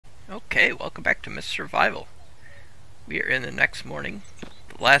Hey, welcome back to Miss Survival. We are in the next morning.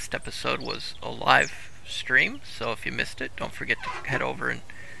 The last episode was a live stream, so if you missed it, don't forget to head over and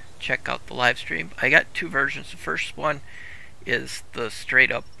check out the live stream. I got two versions. The first one is the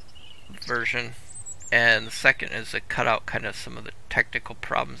straight up version, and the second is a cut out kind of some of the technical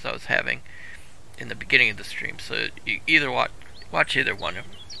problems I was having in the beginning of the stream. So you either watch either one, it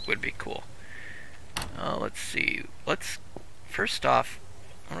would be cool. Let's see. First off,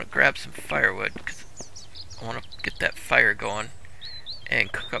 I'm going to grab some firewood because I want to get that fire going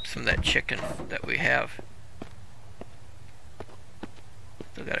and cook up some of that chicken that we have.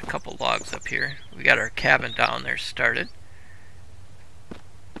 Still got a couple logs up here. We got our cabin down there started.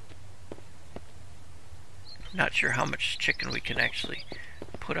 Not sure how much chicken we can actually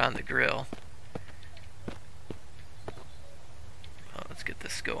put on the grill. Let's get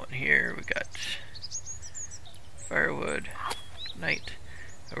this going here. We got firewood, night.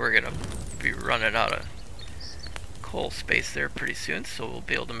 We're gonna be running out of coal space there pretty soon, so we'll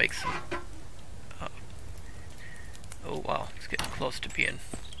be able to make some. Oh wow, it's getting close to being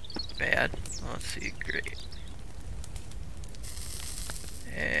bad. Let's see, great.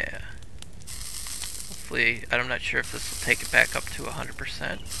 Yeah. Hopefully, I'm not sure if this will take it back up to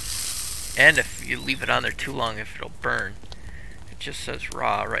 100%. And if you leave it on there too long, if it'll burn. It just says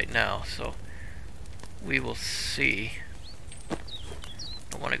raw right now, so we will see.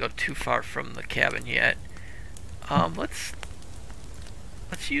 Don't want to go too far from the cabin yet. Let's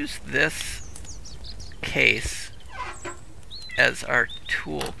use this case as our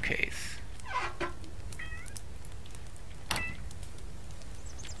tool case.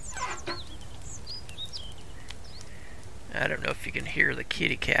 I don't know if you can hear the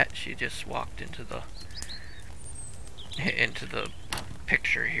kitty cat. She just walked into the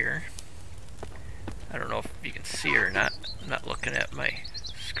picture here. I don't know if you can see her or not. I'm not looking at my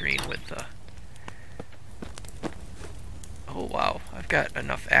screen with the... Oh wow, I've got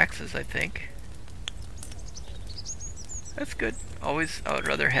enough axes, I think. That's good. Always, I would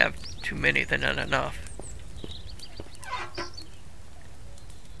rather have too many than not enough.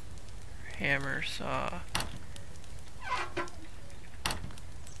 Hammer, saw.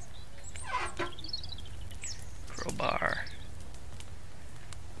 Crowbar.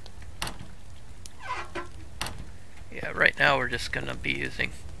 Yeah, right now we're just gonna be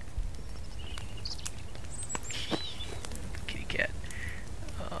using kitty cat.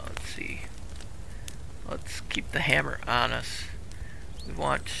 Let's see. Let's keep the hammer on us. We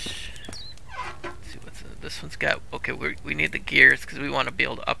want. Let's see what's this one's got. Okay, we need the gears because we want to be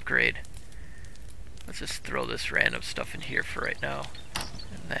able to upgrade. Let's just throw this random stuff in here for right now,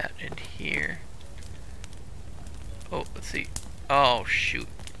 and that in here. Oh, let's see. Oh shoot,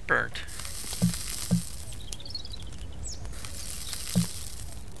 burnt.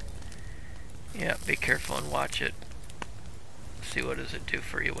 Yeah, be careful and watch it. See what does it do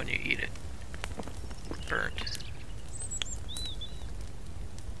for you when you eat it. Burnt.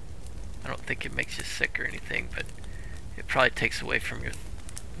 I don't think it makes you sick or anything, but it probably takes away from your...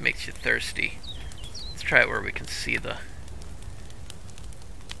 makes you thirsty. Let's try it where we can see the...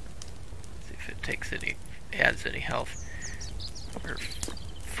 see if it takes any... adds any health or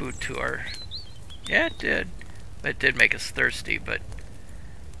food to our... Yeah, it did. It did make us thirsty, but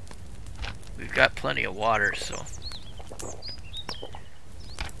we've got plenty of water, so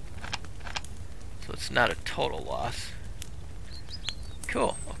it's not a total loss.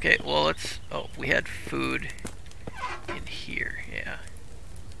 Cool. Okay, well let's... oh, we had food in here, yeah.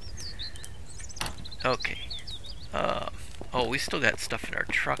 Okay. Oh, we still got stuff in our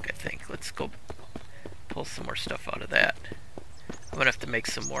truck, I think. Let's go pull some more stuff out of that. I'm gonna have to make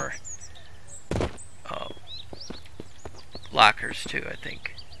some more lockers too, I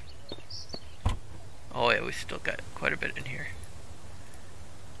think. Oh yeah, we still got quite a bit in here.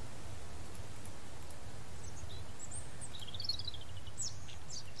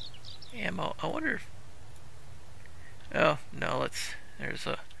 Ammo. I wonder if... oh, no, let's... there's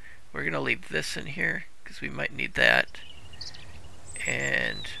a... we're gonna leave this in here because we might need that.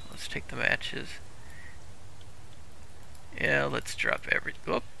 And let's take the matches. Yeah, let's drop every...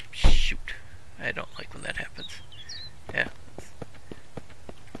 oh, shoot. I don't like when that happens. Yeah.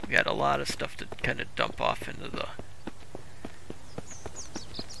 We got a lot of stuff to kind of dump off into the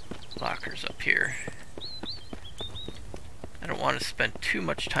lockers up here. I don't want to spend too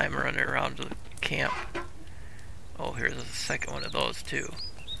much time running around the camp. Oh, here's a second one of those too.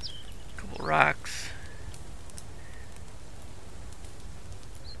 A couple rocks.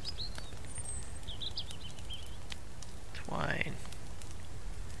 Twine.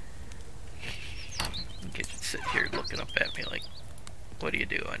 Get you sit here looking up at me like, what are you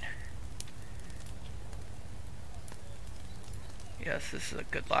doing? Yes, this is a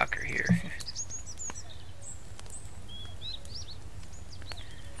good locker here.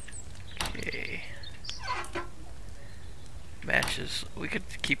 Okay. Matches. We could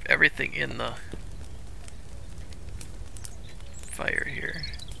keep everything in the fire here.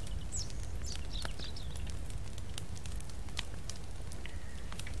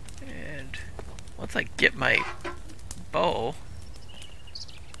 And once I get my bow,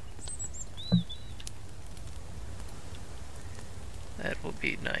 that will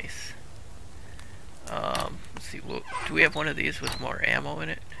be nice. Let's see, do we have one of these with more ammo in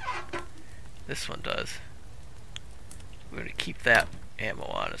it? This one does. We're going to keep that ammo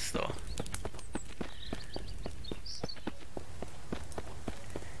on us though.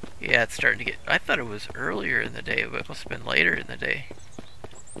 Yeah, it's starting to get... I thought it was earlier in the day, but it must have been later in the day.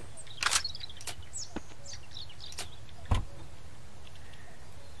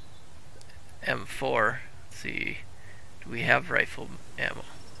 M4. Let's see. Do we have rifle ammo?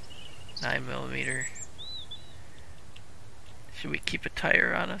 9mm. Should we keep a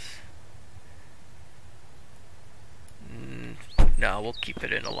tire on us? No, we'll keep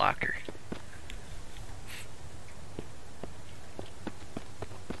it in a locker.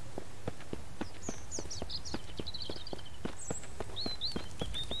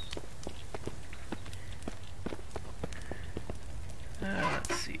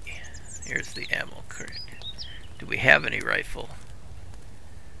 Let's see. Here's the ammo crate. Do we have any rifle?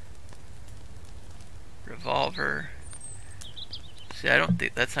 Revolver. See, I don't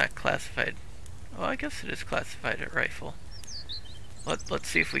think that's not classified. Oh, I guess it is classified at rifle. Let's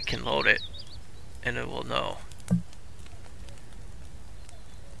see if we can load it, and it will know.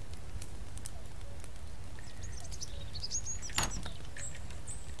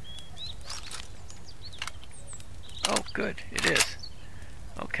 Oh, good, it is.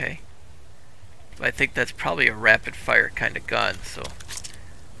 Okay. I think that's probably a rapid fire kind of gun, so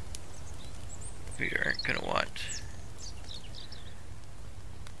we aren't going to want to...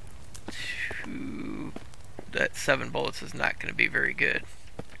 That 7 bullets is not going to be very good.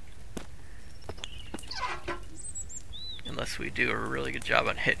 Unless we do a really good job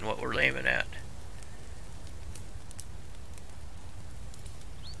on hitting what we're aiming at.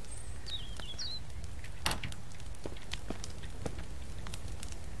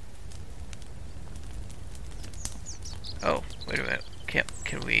 Oh, wait a minute.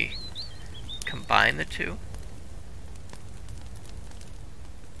 Can we combine the two?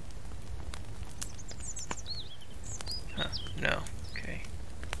 Huh, no. Okay.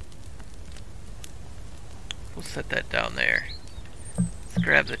 We'll set that down there. Let's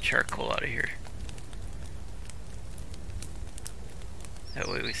grab the charcoal out of here. That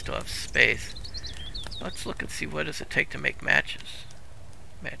way we still have space. Let's look and see what does it take to make matches.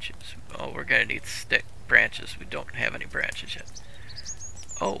 Oh, we're gonna need branches. We don't have any branches yet.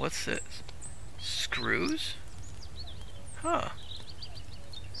 Oh, what's this? Screws? Huh.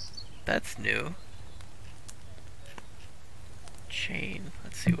 That's new. Chain.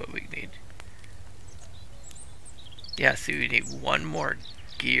 Let's see what we need. Yeah, see, we need one more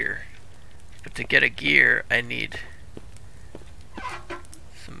gear. But to get a gear, I need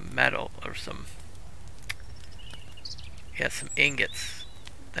some metal or some ingots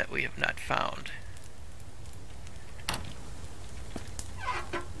that we have not found.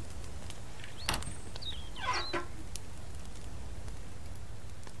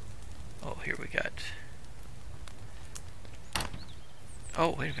 Oh, here we got...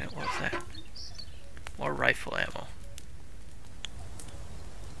 Oh, wait a minute, what was that? More rifle ammo.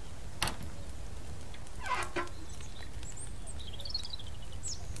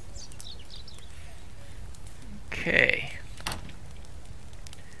 Okay. What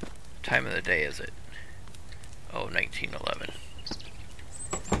time of the day is it? Oh, 1911.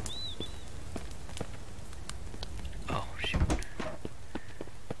 Oh, shoot.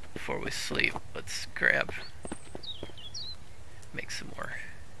 Before we sleep, let's make some more.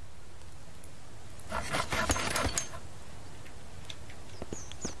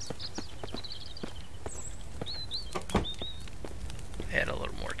 Add a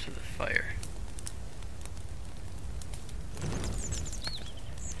little more to the fire.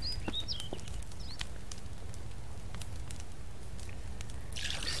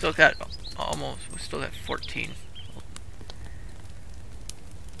 Still got we still got 14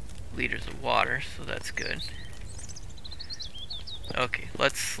 liters of water, so that's good. Okay,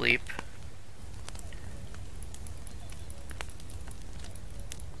 let's sleep.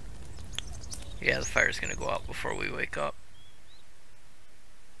 Yeah, the fire's gonna go out before we wake up.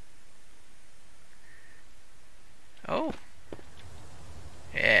 Oh.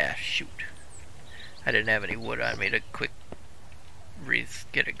 Yeah, shoot. I didn't have any wood on me to quick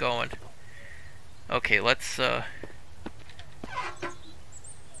get it going. Okay, let's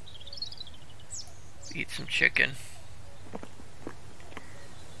eat some chicken.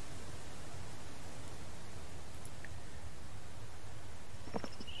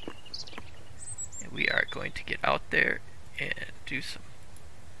 And we are going to get out there and do some...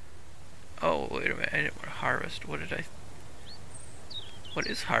 Oh, wait a minute, I didn't want to harvest. What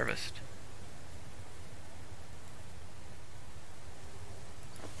is harvest?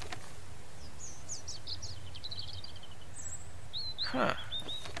 Huh.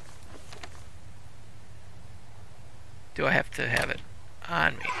 Do I have to have it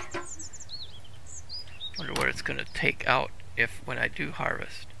on me? Wonder what it's gonna take out when I do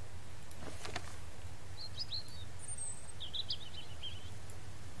harvest.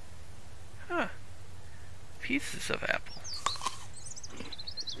 Huh. Pieces of apple.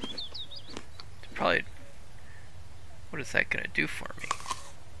 Probably. What is that gonna do for me?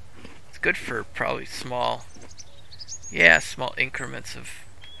 It's good for probably small increments of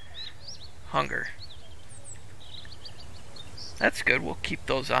hunger. That's good, we'll keep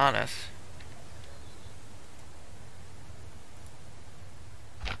those on us.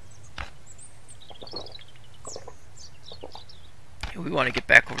 And we want to get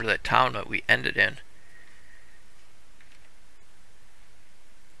back over to that town that we ended in.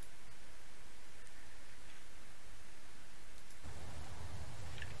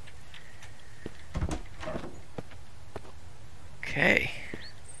 Okay,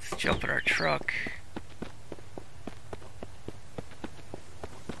 let's jump in our truck.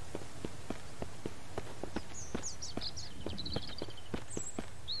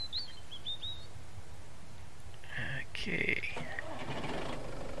 Okay.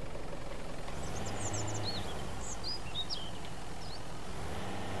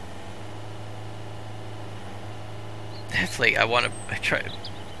 It's like I try to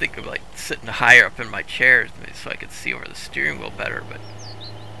think of like sitting higher up in my chair so I could see over the steering wheel better, but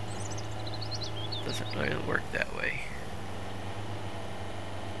it doesn't really work that way.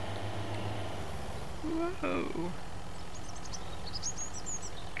 Whoa.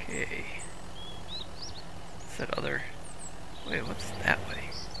 Okay. What's that other... Wait, what's that way?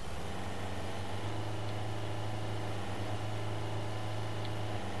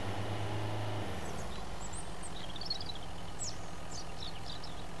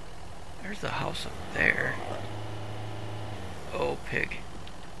 There's a house up there. Oh, pig.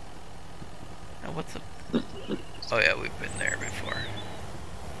 Now what's up? Oh yeah, we've been there before.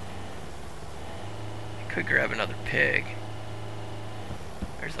 I could grab another pig.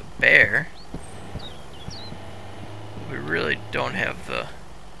 There's a bear. We really don't have the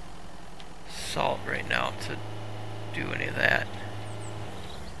salt right now to do any of that.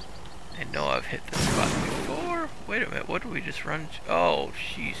 I know I've hit this spot before. Wait a minute, what did we just run? Oh,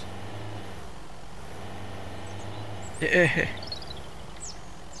 jeez. Did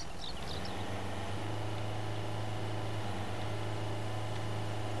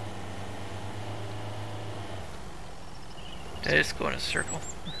I just go in a circle?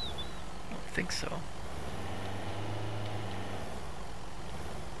 I don't think so.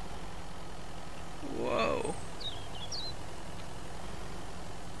 Whoa.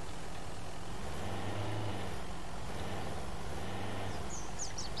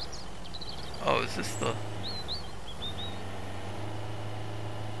 Oh, is this the...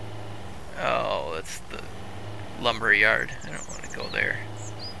 Oh, that's the lumber yard. I don't want to go there.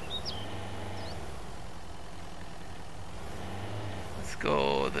 Let's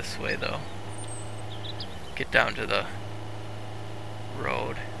go this way though. Get down to the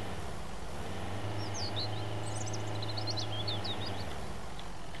road.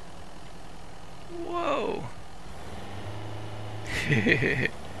 Whoa.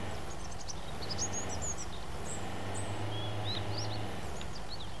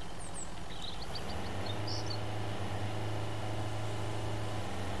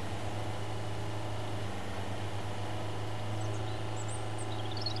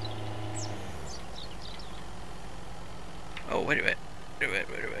 Oh, wait a minute. Wait a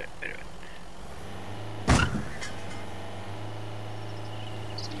minute.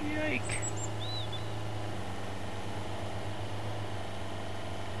 Yike.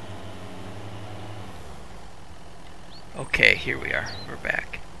 Okay, here we are. We're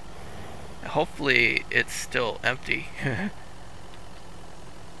back. Hopefully it's still empty.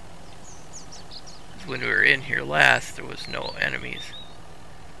 When we were in here last, there was no enemies.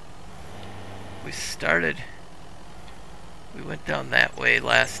 We went down that way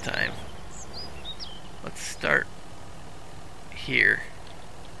last time. Let's start here.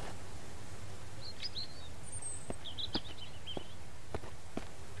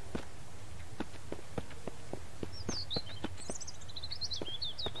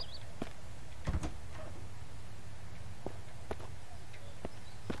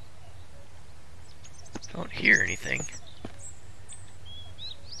 Don't hear anything.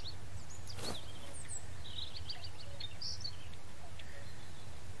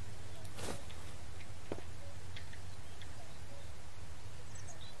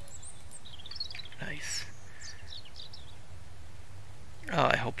 Nice. Oh,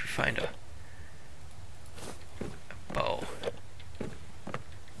 I hope you find a bow.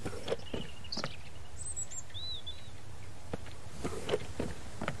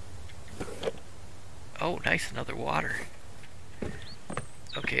 Oh, nice, another water.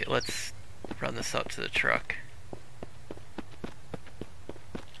 Okay, let's run this out to the truck.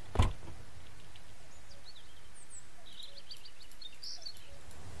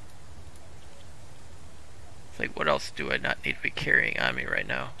 It's like, what else do I not need to be carrying on me right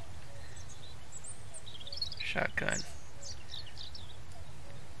now? Shotgun.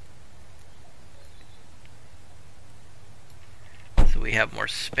 So we have more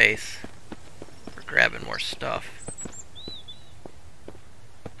space for grabbing more stuff.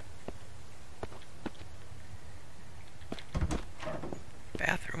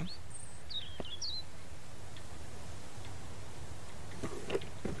 Bathroom.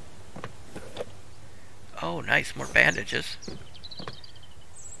 Oh, nice, more bandages.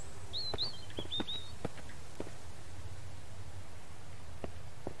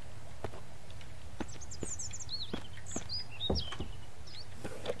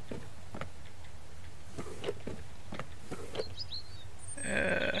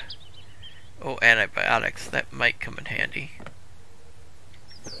 Oh, antibiotics, that might come in handy.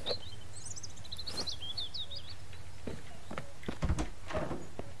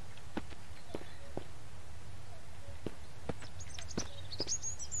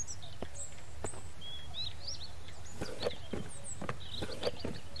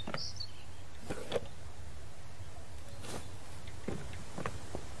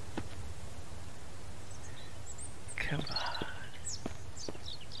 Come on.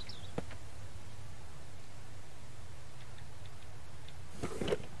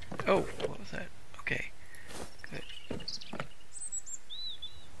 Oh, what was that? Okay, good.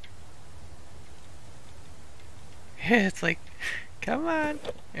 Yeah, it's like, come on.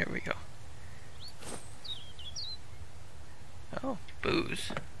 There we go. Oh,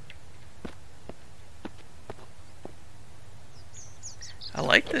 booze. I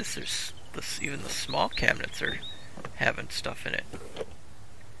like this. There's this, even the small cabinets are having stuff in it.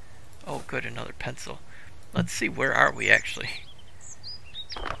 Oh, good, another pencil. Let's see, where are we actually?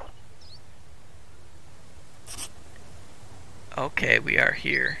 Okay, we are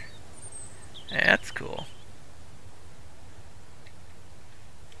here. That's cool.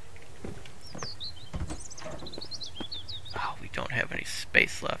 Oh, we don't have any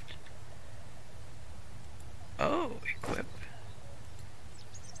space left. Oh, equip.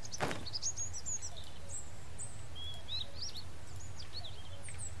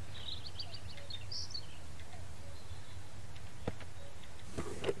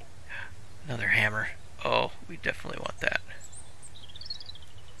 Another hammer. Oh, we definitely want that.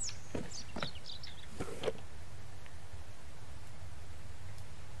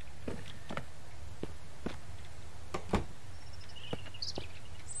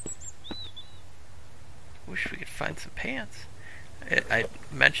 Wish we could find some pants. I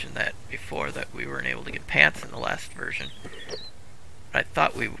mentioned that before, that we weren't able to get pants in the last version. I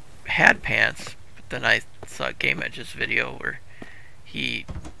thought we had pants, but then I saw Game Edge's video where he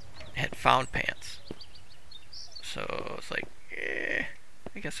had found pants. So it's like,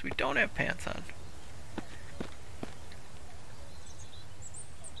 I guess we don't have pants on.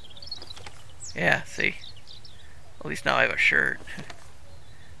 Yeah, see? At least now I have a shirt.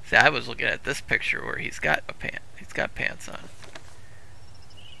 See, I was looking at this picture where he's got pants on.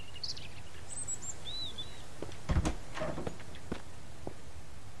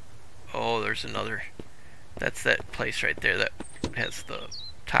 Oh, there's another. That's that place right there that has the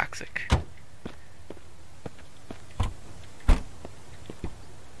toxic.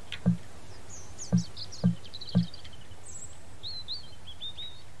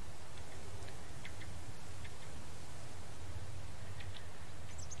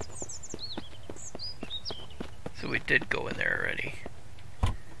 So we did go in there already.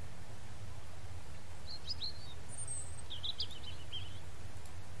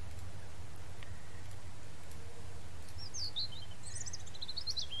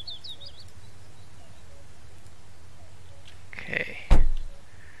 Okay.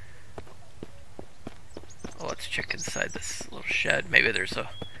 Well, let's check inside this little shed. Maybe there's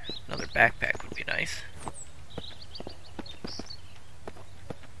another backpack would be nice.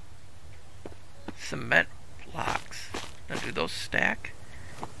 Cement blocks. Now, do those stack?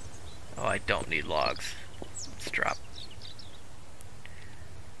 Oh, I don't need logs. Let's drop.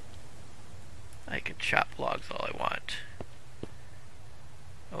 I can chop logs all I want.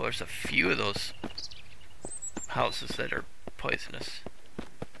 Oh, there's a few of those houses that are poisonous.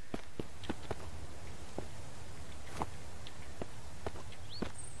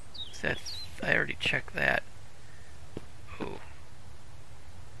 Is that... I already checked that. Oh.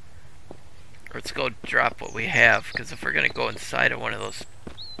 Let's go drop what we have, because if we're going to go inside of one of those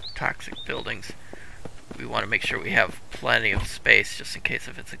toxic buildings, we want to make sure we have plenty of space just in case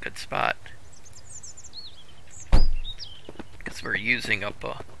if it's a good spot. Because we're using up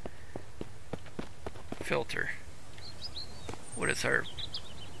a filter. What is our...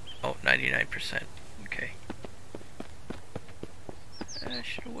 oh, 99%. Okay. I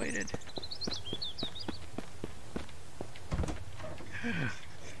should have waited.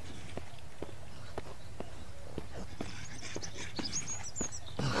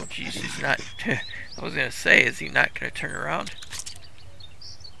 Oh jeez, he's not... I was gonna say, is he not gonna turn around?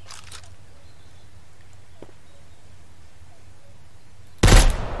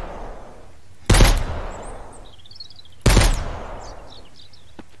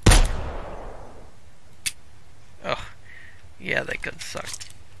 Oh, yeah, that gun sucked.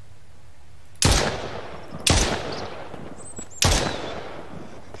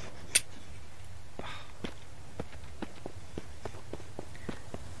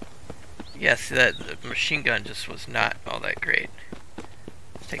 Yes, that the machine gun just was not all that great.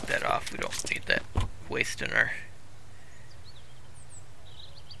 Let's take that off. We don't need that wasting our...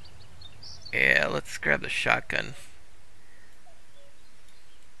 Yeah, let's grab the shotgun.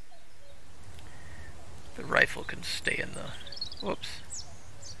 The rifle can stay in the... Whoops.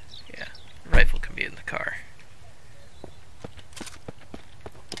 Yeah, the rifle can be in the car.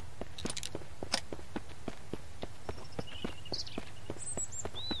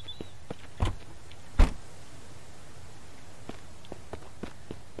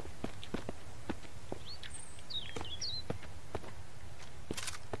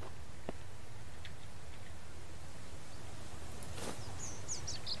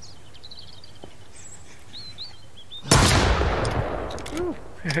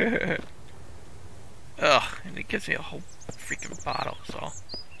 Ugh, and it gives me a whole freaking bottle, so.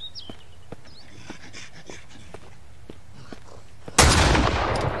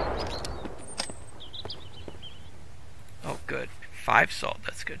 Oh, good. 5 salt,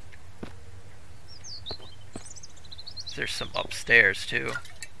 that's good. There's some upstairs, too.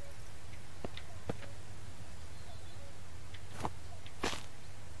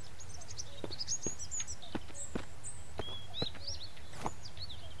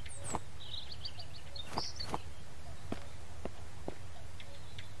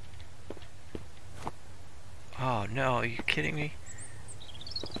 Oh no, are you kidding me?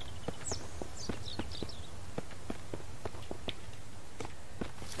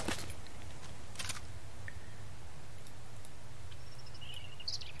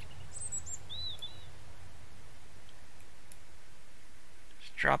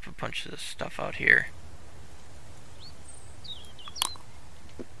 Just drop a bunch of this stuff out here.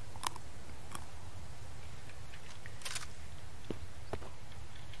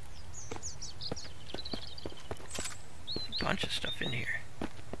 Bunch of stuff in here.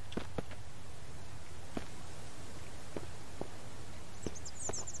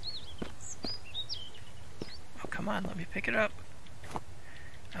 Oh, come on, let me pick it up.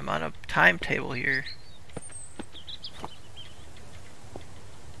 I'm on a timetable here.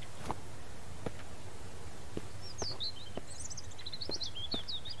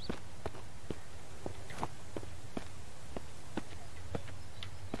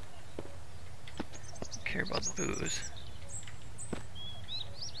 Don't care about the booze.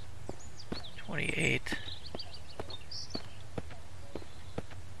 28,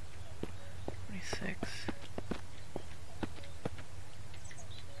 26.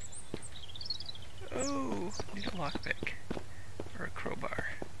 Oh, need a lockpick or a crowbar.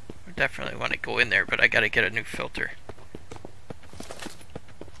 I definitely want to go in there, but I gotta get a new filter.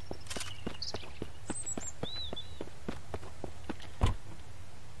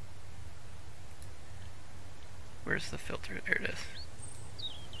 Where's the filter? There it is.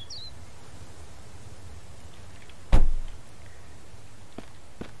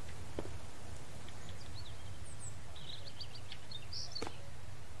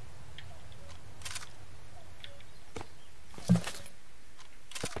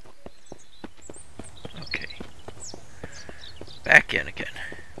 Back in again.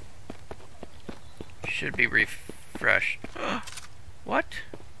 Should be refreshed. What?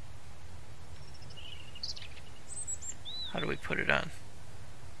 How do we put it on?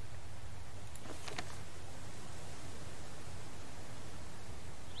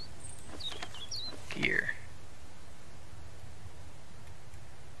 gear.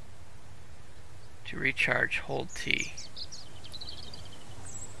 To recharge, hold T.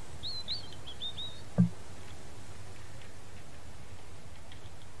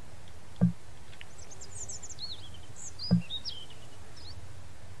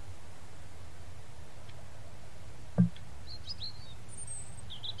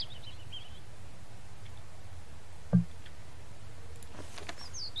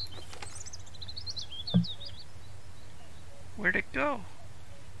 Where'd it go?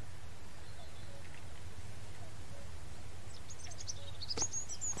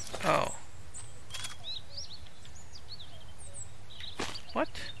 Oh. What?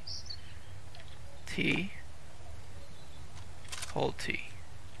 T. Hold T.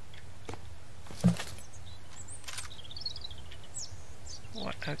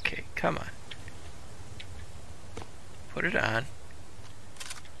 What? Okay, come on. Put it on.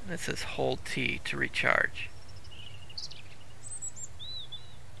 And it says hold T to recharge.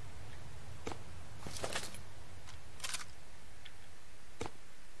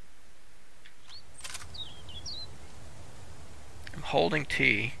 I'm holding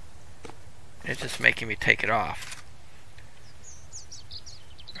T, and it's just making me take it off.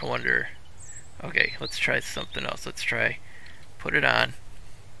 I wonder... Okay, let's try something else. Let's try... Put it on.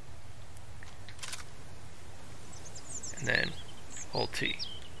 And then hold T.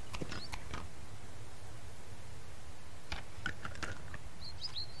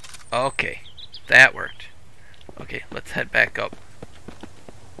 Okay, that worked. Okay, let's head back up.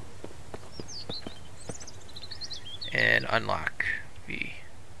 And unlock the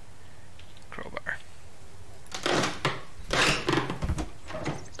crowbar.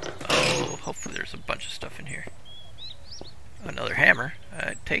 Oh, hopefully there's a bunch of stuff in here. Another hammer.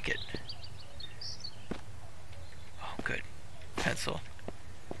 I'd take it. Oh, good. Pencil.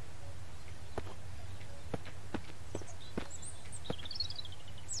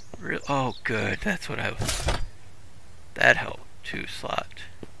 Oh, good. That's what I was... That helped. 2 slot.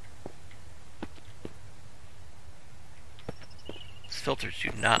 These filters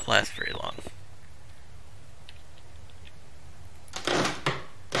do not last very long.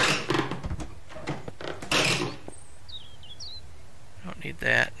 Don't need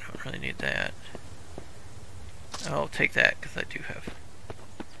that. Don't really need that. I'll take that because I do have...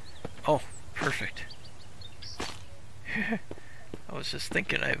 Oh, perfect. I was just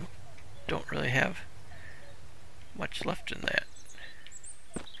thinking I don't really have much left in that.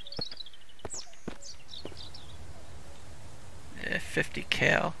 Eh, 50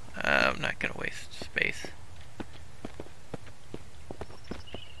 cal. I'm not gonna waste space.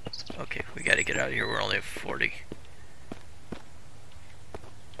 Okay, we gotta get out of here. We're only at 40.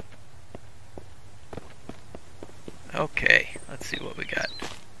 Okay, let's see what we got.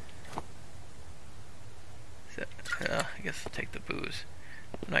 I guess I'll take the booze.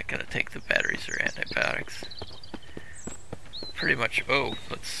 I'm not gonna take the batteries or antibiotics. Pretty much, oh,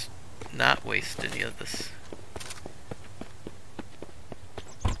 let's not waste any of this.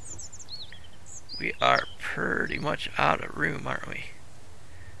 We are pretty much out of room, aren't we?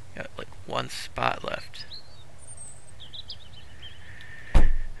 Got like 1 spot left.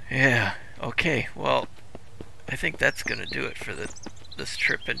 Yeah, okay, well, I think that's gonna do it for this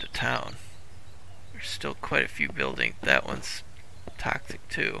trip into town. There's still quite a few buildings. That one's toxic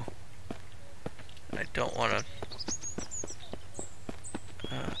too. I don't want to...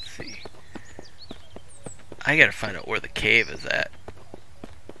 let's see. I gotta find out where the cave is at.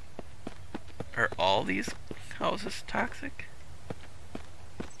 Are all these houses toxic?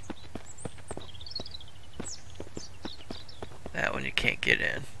 That one you can't get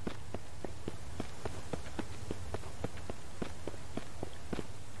in.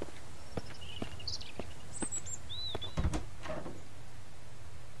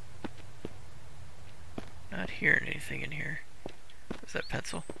 Not hearing anything in here. Is that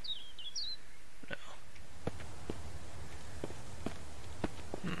pencil? No.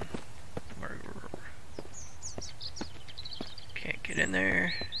 Can't get in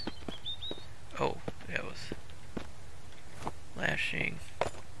there. Oh, that was lashing.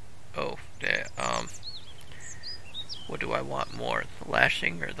 Oh, yeah. What do I want more? The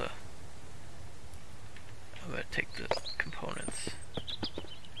lashing or the... I'm gonna take the components.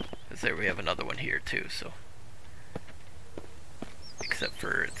 Because there we have another one here too, so... Except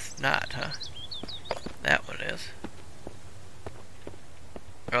for it's not, huh? That one is.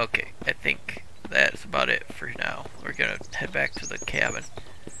 Okay, I think that's about it for now. We're gonna head back to the cabin.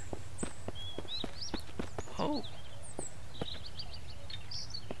 Oh.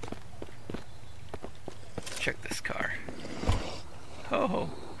 Check this car. Oh,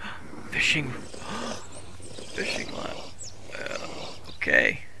 fishing. fishing line.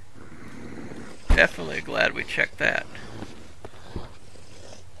 Okay. Definitely glad we checked that.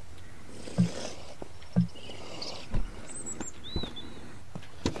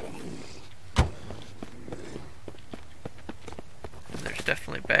 And there's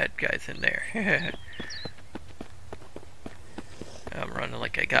definitely bad guys in there. I'm running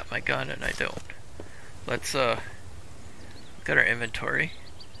like I got my gun and I don't. Let's look at our inventory.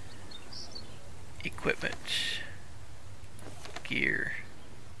 Equipment. Gear.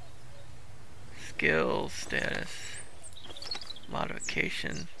 Skills, status.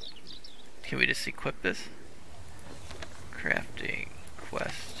 Modification. Can we just equip this? Crafting.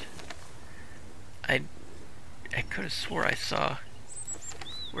 Quest. I could have swore I saw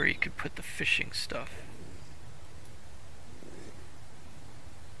where you could put the fishing stuff.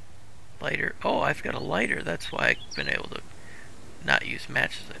 Lighter. Oh, I've got a lighter. That's why I've been able to not use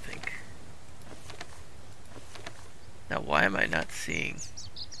matches, I think. Now, why am I not seeing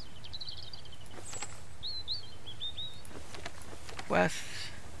quests,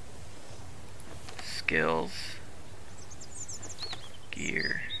 skills,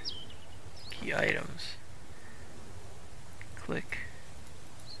 gear, key items? Click.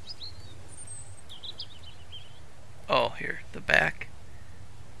 Oh, here, the back.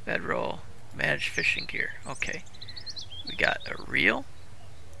 Bedroll, manage fishing gear. Okay. We got a reel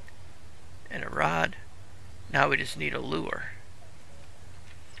and a rod. Now we just need a lure.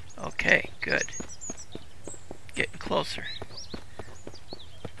 Okay, good. Getting closer.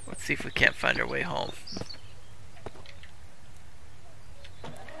 Let's see if we can't find our way home.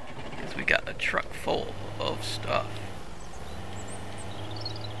 Because we got a truck full of stuff.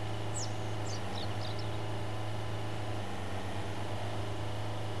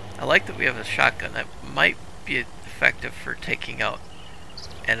 I like that we have a shotgun. That might be effective for taking out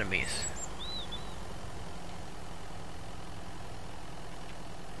enemies.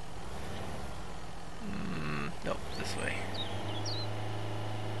 Nope, this way.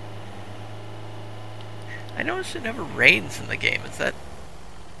 I notice it never rains in the game.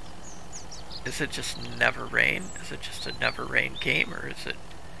 Is it just never rain? Is it just a never rain game, or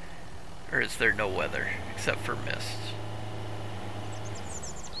is there no weather except for mist?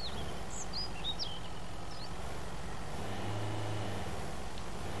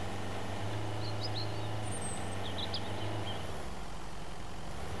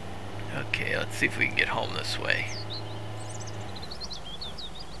 Okay, let's see if we can get home this way.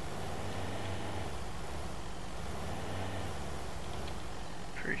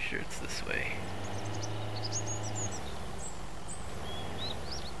 Pretty sure it's this way.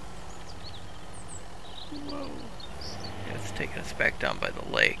 Whoa. Yeah, it's taking us back down by the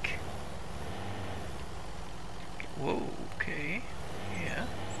lake. Whoa, okay. Yeah.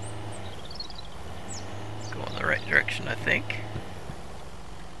 Go in the right direction, I think.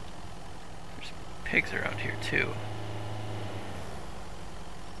 Pigs around here too.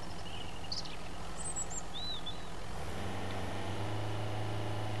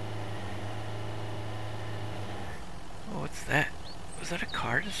 Oh, what's that? Was that a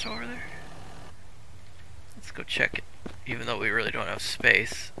car just over there? Let's go check it, even though we really don't have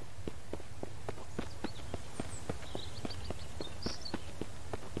space.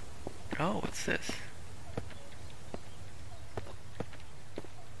 Oh, what's this?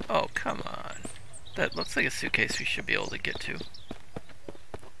 Oh, come on. That looks like a suitcase we should be able to get to.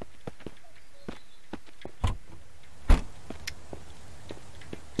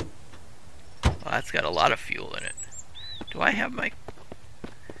 Well, that's got a lot of fuel in it. Do I have my...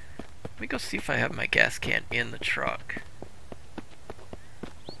 Let me go see if I have my gas can in the truck.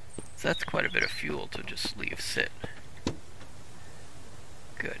 So that's quite a bit of fuel to just leave sit.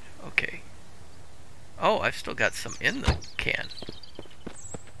 Good, okay. Oh, I've still got some in the can.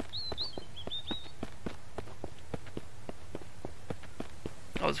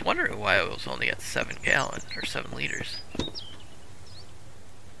 I was wondering why I was only at 7 gallons or 7 liters.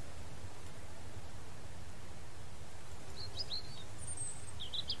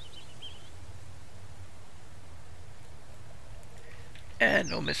 And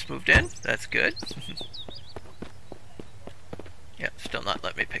no mist moved in. That's good. Yeah, still not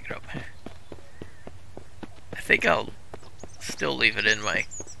letting me pick it up. I think I'll still leave it in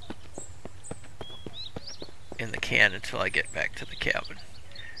the can until I get back to the cabin.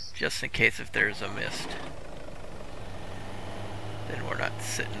 Just in case if there's a mist. Then we're not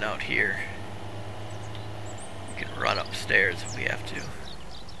sitting out here. We can run upstairs if we have to.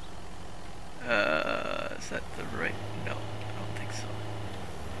 Is that the right? No, I don't think so.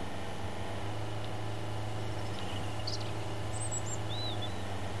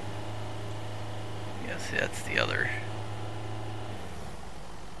 Yes, See, that's the other.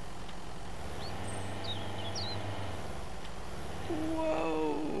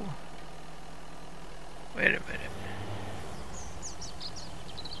 Whoa! Wait a minute.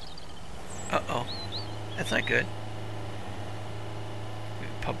 Uh-oh. That's not good. We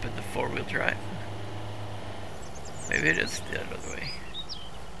pumping the four-wheel drive. Maybe it is the other way.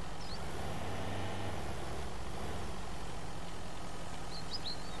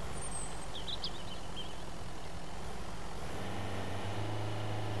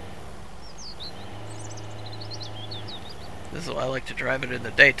 This is why I like to drive it in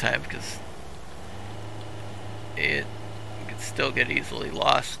the daytime, because it can still get easily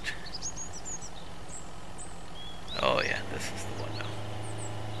lost. Oh yeah, this is the one now.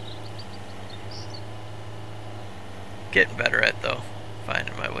 Getting better at though,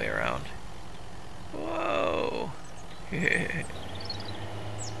 finding my way around. Whoa! A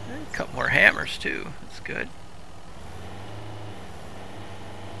couple more hammers too. That's good.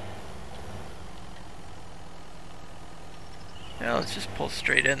 Now let's just pull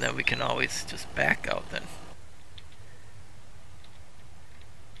straight in. Then we can always just back out. Then.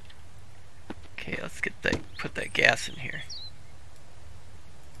 Okay, let's get that. Put that gas in here.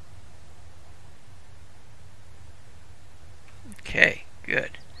 Okay,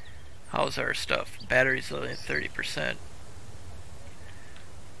 good. How's our stuff? Battery's only 30%.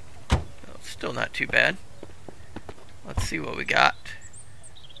 Well, still not too bad. Let's see what we got.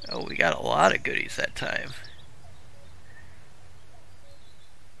 Oh, we got a lot of goodies that time.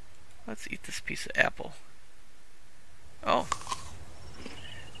 Let's eat this piece of apple. Oh.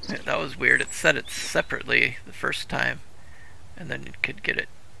 That was weird. It said it separately the first time, and then you could get it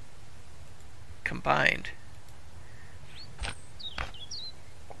combined.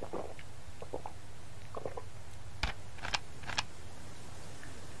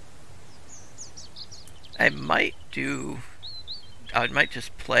 I might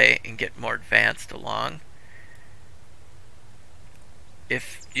just play and get more advanced along.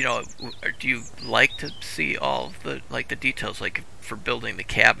 If, you know, do you like to see all of the, like, the details, like for building the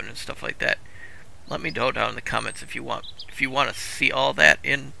cabin and stuff like that? Let me know down in the comments if you want to see all that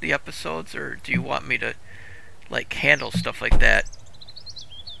in the episodes, or do you want me to, like, handle stuff like that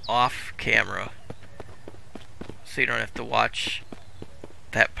off camera so you don't have to watch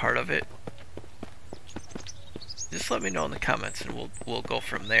that part of it? Just let me know in the comments and we'll go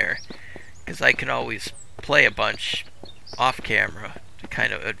from there, because I can always play a bunch off camera to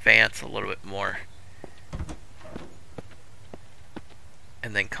kind of advance a little bit more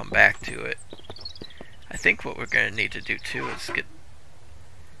and then come back to it. I think what we're going to need to do too is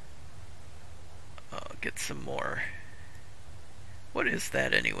get some more. What is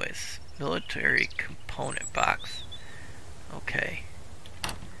that anyways? Military component box. Okay.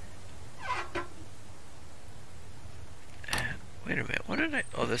 Wait a minute, what did I...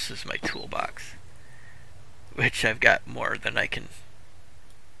 Oh, this is my toolbox, which I've got more than I can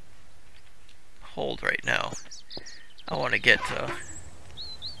hold right now. I want to get to...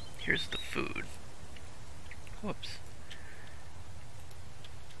 Here's the food. Whoops.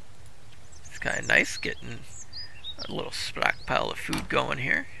 It's kind of nice getting a little stockpile of food going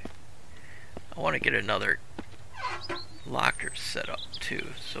here. I want to get another locker set up too,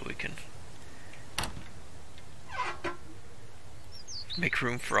 so we can make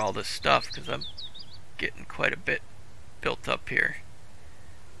room for all this stuff, because I'm getting quite a bit built up here.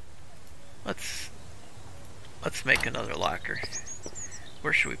 Let's make another locker.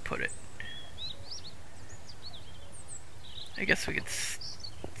 Where should we put it? I guess we could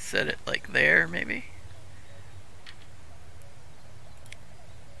set it like there, maybe.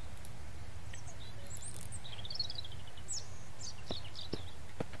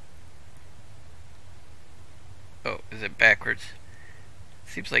 Oh, is it backwards?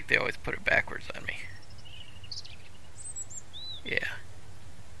 Seems like they always put it backwards on me. Yeah.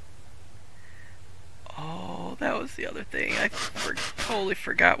 Oh, that was the other thing. I totally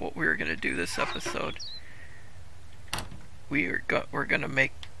forgot what we were gonna do this episode. We're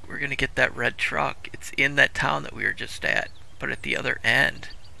gonna get that red truck. It's in that town that we were just at, but at the other end.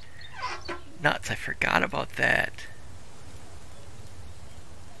 Nuts! I forgot about that.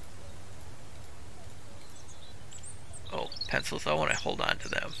 Oh, pencils. I want to hold on to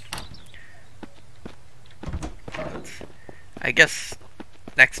them. I guess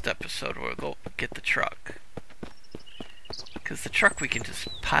next episode we'll go get the truck. Because the truck we can just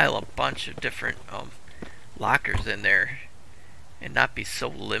pile a bunch of different lockers in there and not be so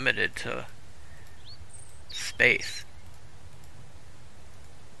limited to space.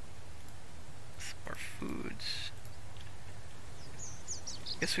 Some more foods.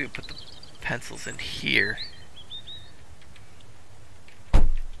 I guess we could put the pencils in here.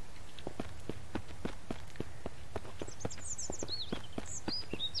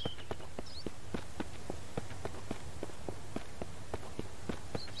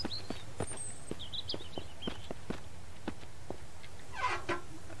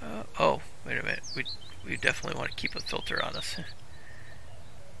 Oh, wait a minute. We definitely want to keep a filter on us.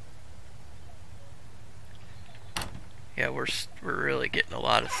 Yeah, we're really getting a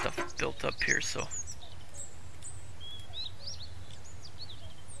lot of stuff built up here, so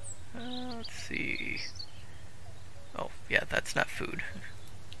let's see. Oh, yeah, that's not food.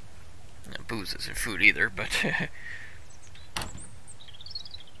 And booze isn't food either, but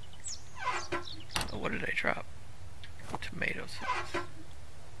oh, what did I drop? Tomatoes.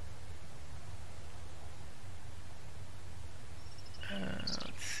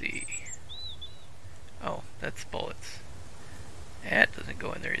 Let's see. Oh, that's bullets. That doesn't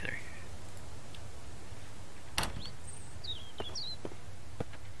go in there either.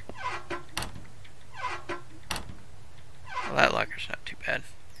 Well, that locker's not too bad.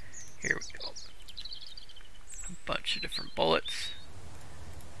 Here we go. A bunch of different bullets.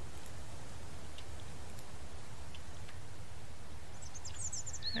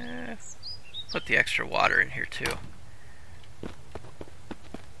 Put the extra water in here too.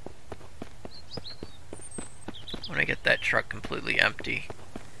 When I get that truck completely empty.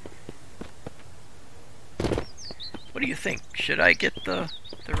 What do you think? Should I get the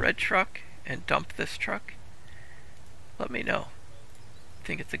red truck and dump this truck? Let me know.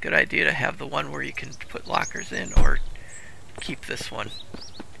 Think it's a good idea to have the one where you can put lockers in, or keep this one?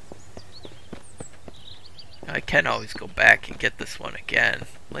 I can always go back and get this one again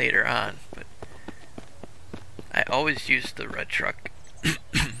later on, but I always use the red truck.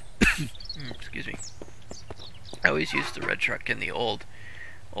 Excuse me. I always used the red truck in the old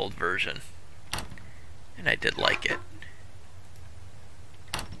version, and I did like it.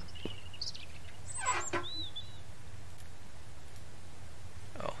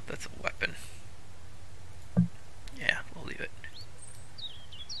 Oh, that's a weapon. Yeah, we'll leave it.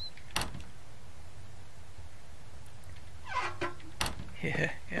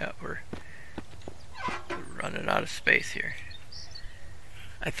 Yeah, we're running out of space here.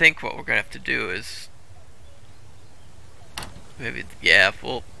 I think what we're gonna have to do is maybe, yeah,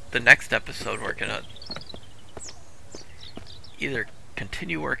 well, the next episode we're gonna either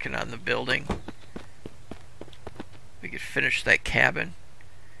continue working on the building. We could finish that cabin,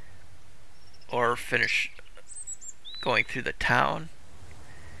 or finish going through the town.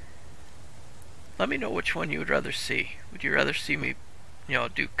 Let me know which one you would rather see. Would you rather see me, you know,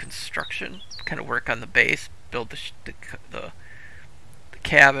 do construction, kind of work on the base, build the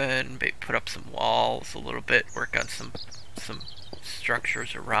cabin, maybe put up some walls a little bit, work on some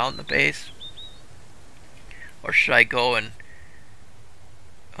structures around the base? Or should I go and,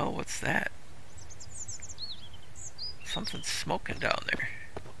 oh, what's that? Something's smoking down there.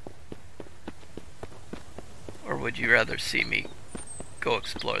 Or would you rather see me go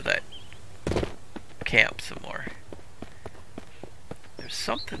explore that camp some more? There's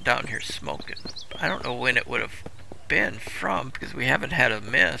something down here smoking. I don't know when it would have been from, because we haven't had a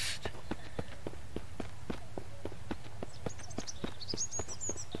mist.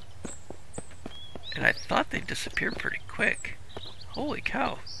 And I thought they disappeared pretty quick. Holy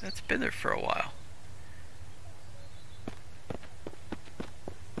cow, that's been there for a while.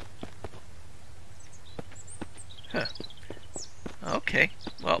 Huh. Okay,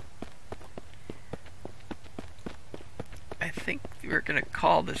 well, I think we're gonna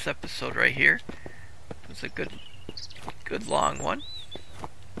call this episode right here. It was a good long one.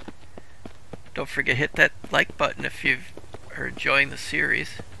 Don't forget, hit that like button if you are enjoying the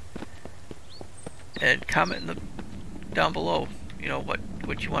series, and comment down below, you know,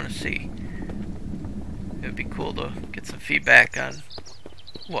 what you want to see. It would be cool to get some feedback on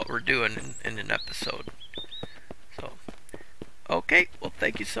what we're doing in an episode. So, okay, well,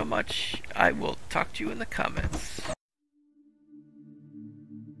 thank you so much. I will talk to you in the comments.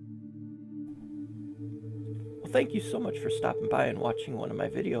 Well, thank you so much for stopping by and watching one of my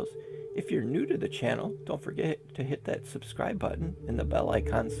videos. If you're new to the channel, don't forget to hit that subscribe button and the bell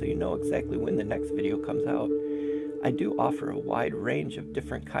icon so you know exactly when the next video comes out. I do offer a wide range of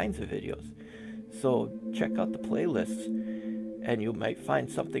different kinds of videos, so check out the playlists and you might find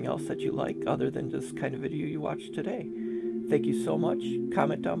something else that you like other than this kind of video you watched today. Thank you so much.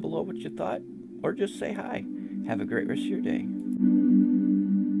 Comment down below what you thought, or just say hi. Have a great rest of your day.